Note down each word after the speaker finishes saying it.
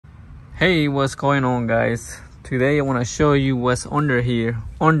Hey, what's going on, guys? Today I want to show you what's under here,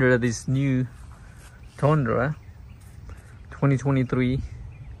 under this new Tundra 2023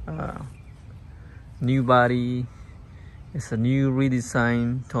 new body. It's a new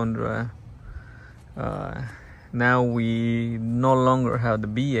redesigned Tundra. Now we no longer have the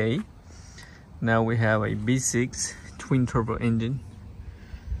B8. Now we have a B6 twin turbo engine.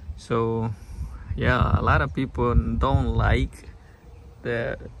 So yeah, a lot of people don't like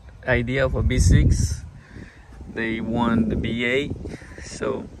the idea of a B6. They want the B8,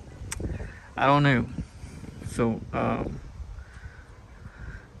 so I don't know. So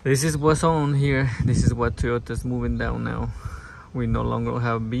this is what's on here. This is what Toyota's moving down now. We no longer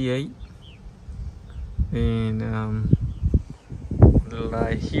have B8, and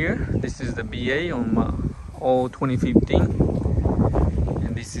right here, this is the B8 on my all 2015,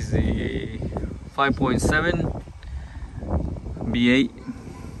 and this is the 5.7 B8.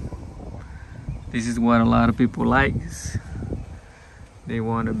 This is what a lot of people like. They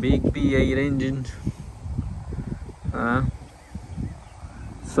want a big B8 engine.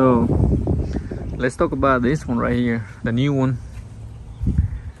 So let's talk about this one right here, the new one.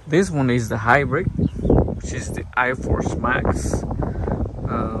 This one is the hybrid, which is the iForce Max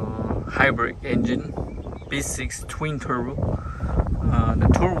hybrid engine, B6 twin turbo. The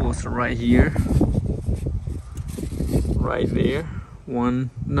turbos are right here, right there.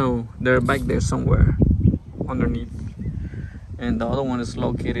 No, they're back there somewhere underneath, and the other one is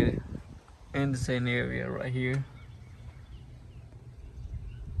located in the same area right here,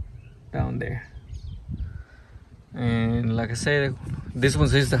 down there. And like I said, this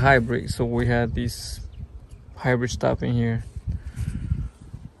one is the hybrid, so we have this hybrid stuff in here,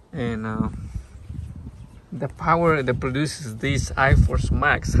 and the power that produces this iForce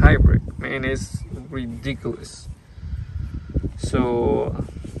Max hybrid, man, is ridiculous. So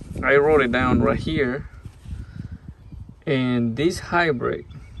I wrote it down right here, and this hybrid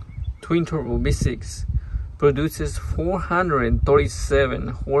twin turbo V6 produces 437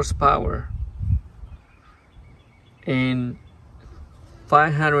 horsepower and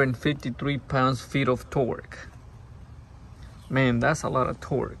 553 pounds-feet of torque. Man, that's a lot of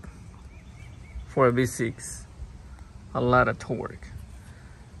torque for a V6. A lot of torque.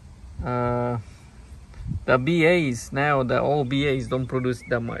 The BAs now, the old BAs don't produce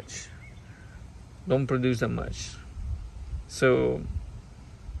that much. So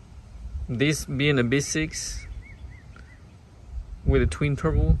this being a B6 with a twin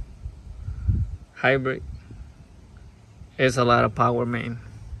turbo hybrid is a lot of power, man.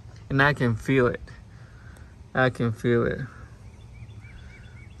 And I can feel it. I've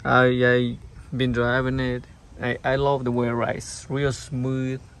been driving it. I love the way it rides. Real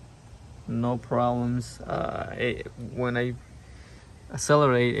smooth. No problems. When I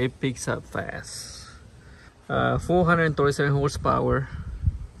accelerate, it picks up fast. 437 horsepower,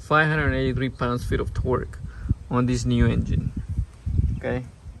 583 pounds-feet of torque on this new engine. Okay,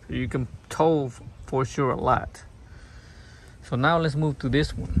 so you can tow for sure a lot. So now let's move to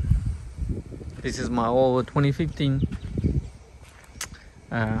this one. This is my old 2015.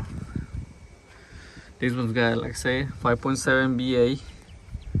 This one's got, like I say, 5.7 BA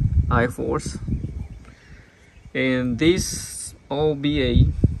iForce, and this old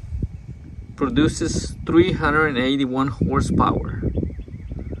BA produces 381 horsepower,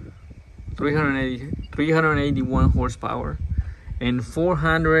 381 horsepower and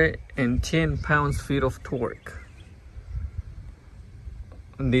 410 pounds-feet of torque.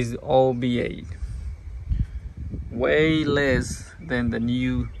 And this old B8, way less than the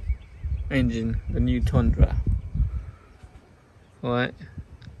new engine, the new Tundra. All right,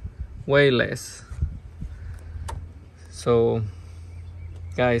 way less. So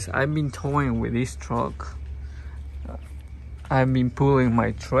guys, I've been towing with this truck. I've been pulling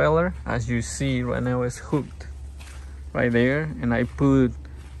my trailer. As you see right now, it's hooked right there, and I put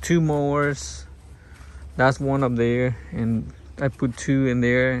two mowers. That's one up there, and I put two in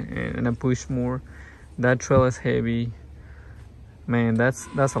there, and I push more. That trailer is heavy, man. That's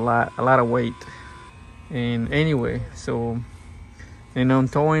a lot of weight. And anyway, so, and I'm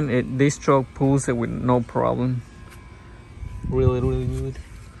towing it. This truck pulls it with no problem. Really good,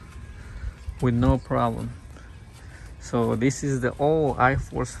 with no problem. So this is the old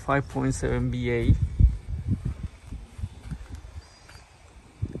iForce 5.7 BA.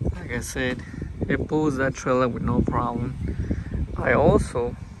 Like I said, it pulls that trailer with no problem. I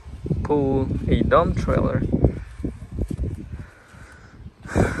also pull a dump trailer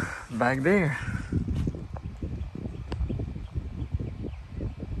back there,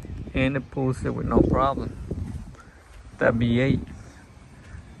 and it pulls it with no problem. That B8,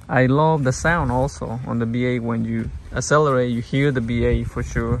 I love the sound also on the B8. When you accelerate, you hear the B8 for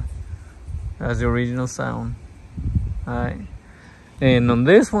sure. That's the original sound. Alright. And on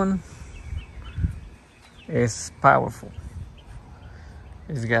this one, it's powerful.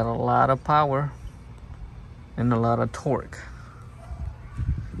 It's got a lot of power and a lot of torque.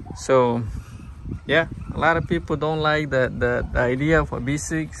 So yeah, a lot of people don't like the idea of a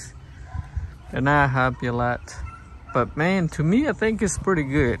V6. They're not happy a lot. But man, to me, I think it's pretty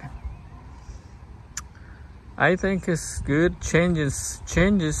good. I think it's good.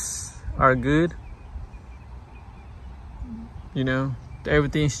 Changes are good. You know,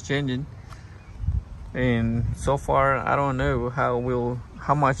 everything's changing. And so far, I don't know how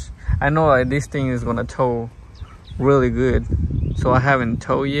much. I know like this thing is gonna tow really good. So I haven't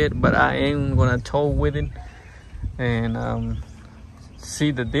towed yet, but I am gonna tow with it and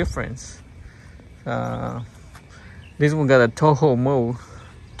see the difference. This one got a Toho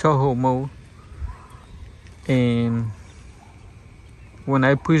mode, and when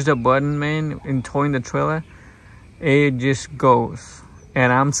I push the button, man, in towing the trailer, it just goes,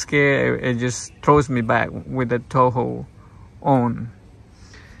 and I'm scared it just throws me back with the Toho on.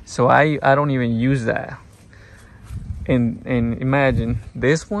 So I don't even use that. And imagine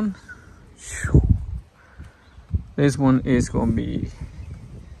this one. This one is gonna be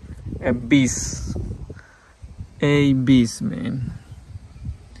a beast. A beast, man.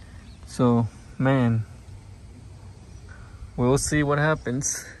 So, man, we'll see what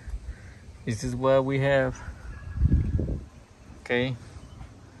happens. This is what we have. Okay.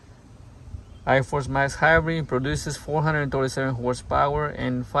 iForce Max Hybrid produces 437 horsepower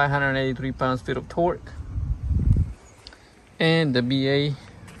and 583 pounds-feet of torque. And the BA,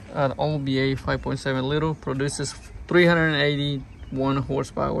 all BA 5.7 liter produces 381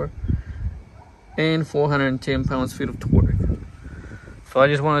 horsepower and 410 pounds-feet of torque. So I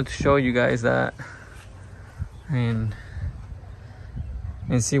just wanted to show you guys that and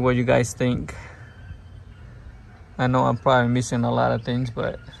see what you guys think. I know I'm probably missing a lot of things,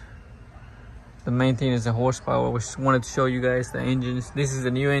 but the main thing is the horsepower. I just wanted to show you guys the engines. This is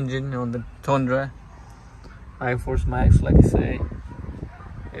the new engine on the Tundra iForce Max, like I say.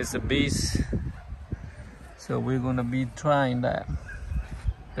 It's a beast. So we're gonna be trying that.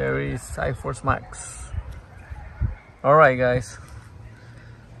 There is iForce Max. Alright guys.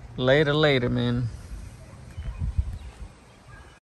 Later, man.